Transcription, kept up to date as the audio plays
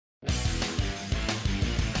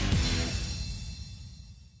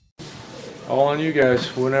All on you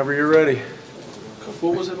guys, whenever you're ready.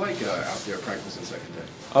 What was it like out there practicing second day?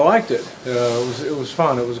 I liked it. It was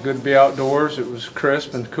fun. It was good to be outdoors. It was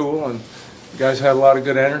crisp and cool, and the guys had a lot of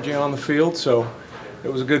good energy on the field, so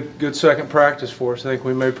it was a good second practice for us. I think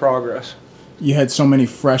we made progress. You had so many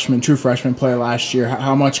true freshmen play last year.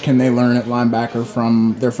 How much can they learn at linebacker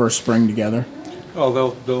from their first spring together? Oh,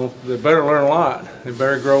 they better learn a lot. They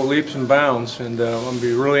better grow leaps and bounds, and I'm going to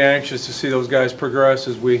be really anxious to see those guys progress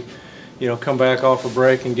as we, come back off a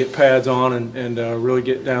break and get pads on and really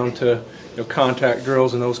get down to contact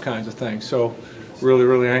drills and those kinds of things. So,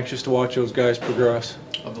 really anxious to watch those guys progress.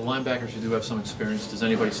 Of the linebackers who do have some experience, does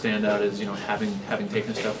anybody stand out as having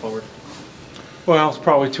taken a step forward? Well, it's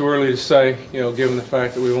probably too early to say, given the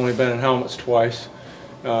fact that we've only been in helmets twice.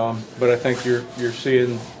 But I think you're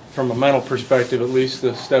seeing, from a mental perspective at least,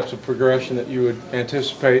 the steps of progression that you would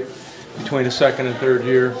anticipate between the second and third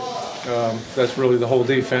year. That's really the whole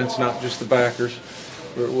defense, not just the backers.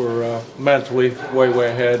 We're mentally way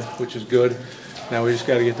ahead, which is good. Now we just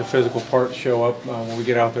got to get the physical part to show up when we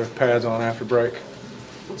get out there with pads on after break.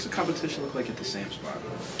 What's the competition look like at the Sam spot?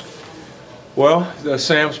 Well, the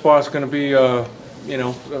Sam spot's going to be,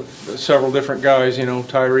 several different guys.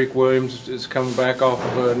 Tyreek Williams is coming back off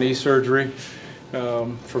of a knee surgery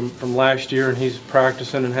from last year, and he's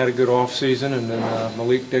practicing and had a good off season. And then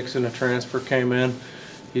Malik Dixon, a transfer, came in.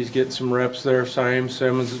 He's getting some reps there. Simmons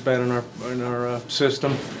has been in our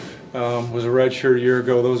system. Was a redshirt a year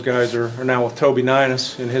ago. Those guys are now with Toby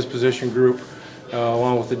Ninus in his position group,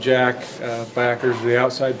 along with the jack backers, the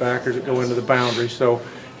outside backers that go into the boundary. So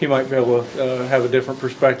he might be able to have a different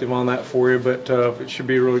perspective on that for you, but it should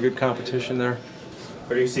be a really good competition there.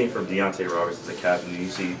 What are you seeing from Deontay Roberts as a captain? Do you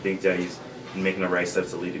think that he's making the right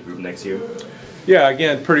steps to lead the group next year? Yeah,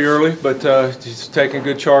 again, pretty early, but he's taking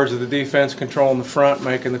good charge of the defense, controlling the front,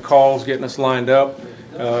 making the calls, getting us lined up,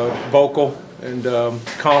 vocal and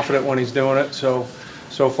confident when he's doing it. So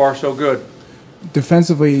far, so good.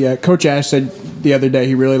 Defensively, Coach Ash said the other day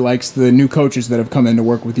he really likes the new coaches that have come in to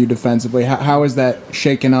work with you defensively. How is that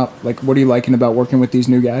shaken up? What are you liking about working with these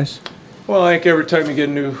new guys? Well, I think every time you get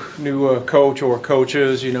a new coach or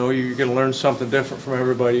coaches, you're going to learn something different from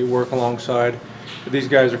everybody you work alongside. But these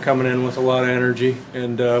guys are coming in with a lot of energy,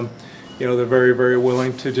 and they're very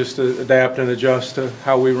willing to just adapt and adjust to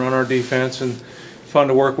how we run our defense, and fun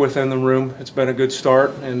to work with in the room. It's been a good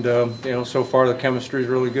start, and so far the chemistry is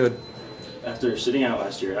really good. After sitting out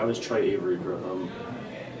last year, how was Trey Avery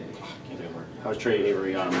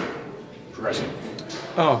progressing?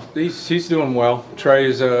 Oh, he's doing well. Trey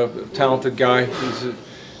is a talented guy. He's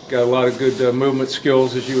got a lot of good movement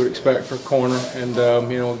skills, as you would expect for a corner. And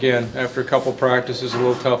again, after a couple practices, a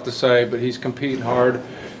little tough to say, but he's competing hard.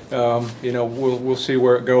 We'll see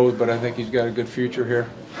where it goes, but I think he's got a good future here.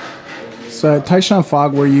 So Tyshawn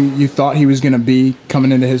Fogg, where you thought he was going to be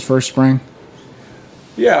coming into his first spring?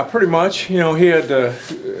 Yeah, pretty much. He had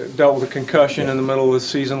dealt with a concussion in the middle of the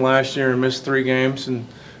season last year and missed 3 games and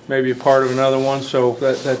maybe a part of another one, so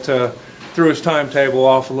that threw his timetable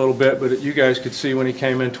off a little bit. But you guys could see when he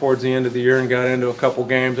came in towards the end of the year and got into a couple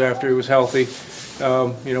games after he was healthy,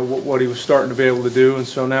 what he was starting to be able to do. And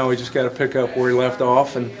so now we just got to pick up where he left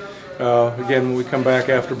off. And again, when we come back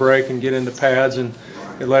after break and get into pads and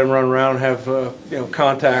let him run around and have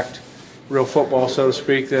contact, real football, so to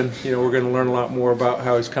speak, then we're going to learn a lot more about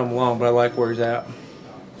how he's come along. But I like where he's at.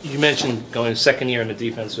 You mentioned going second year in the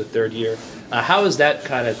defense to third year. How has that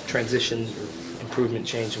kind of transition or improvement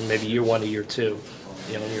changed from maybe year 1 to year 2?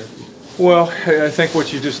 Well, I think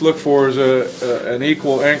what you just look for is an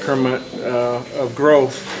equal increment of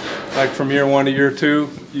growth. Like from year 1 to year 2,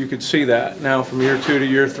 you could see that. Now from year 2 to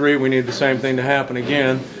year 3, we need the same thing to happen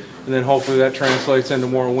again, and then hopefully that translates into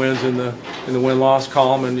more wins in the win-loss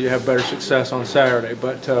column, and you have better success on Saturday.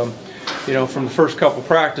 But from the first couple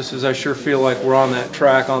practices, I sure feel like we're on that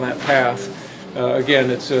track, on that path. Again,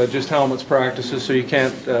 it's just helmets practices, so you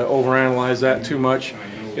can't overanalyze that too much.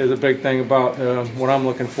 The big thing about what I'm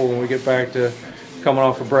looking for when we get back to coming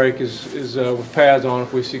off a break is with pads on,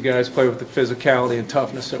 if we see guys play with the physicality and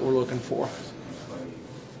toughness that we're looking for.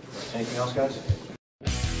 Anything else, guys?